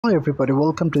Hello everybody,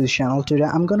 welcome to the channel. Today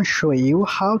I'm going to show you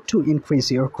how to increase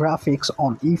your graphics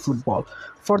on eFootball.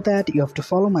 For that you have to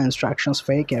follow my instructions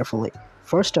very carefully.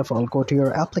 First of all, go to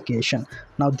your application.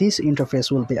 Now this interface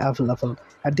will be available.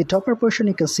 At the top portion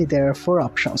you can see there are four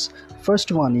options.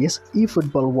 First one is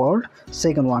eFootball World,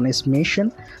 second one is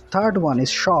Mission, third one is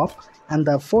Shop, and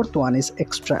the fourth one is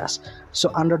Extras.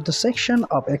 So under the section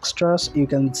of Extras you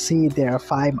can see there are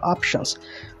 5 options,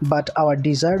 but our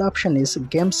desired option is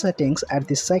Game Settings at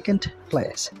the second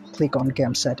place. Click on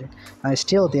Game Setting. Now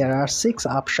still there are 6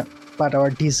 options, but our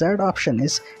desired option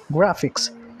is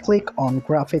Graphics. Click on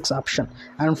Graphics option,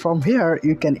 and from here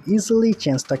you can easily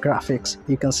change the graphics.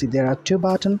 You can see there are 2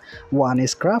 buttons, one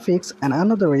is graphics and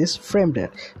another is frame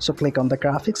rate. So click on the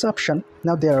graphics option.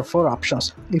 Now there are 4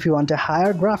 options. If you want a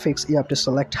higher graphics you have to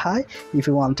select high. If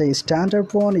you want a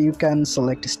standard one you can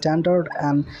select standard,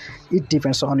 and it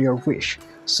depends on your wish.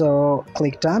 So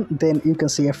click done. Then you can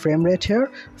see a frame rate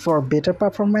here. For better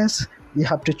performance you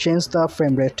have to change the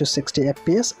frame rate to 60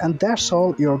 fps, and that's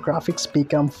all. Your graphics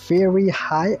become very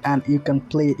high and you can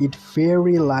play it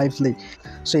very lively.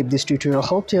 So if this tutorial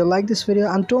helped you, like this video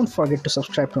and don't forget to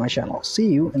subscribe to my channel. See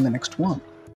you in the next one.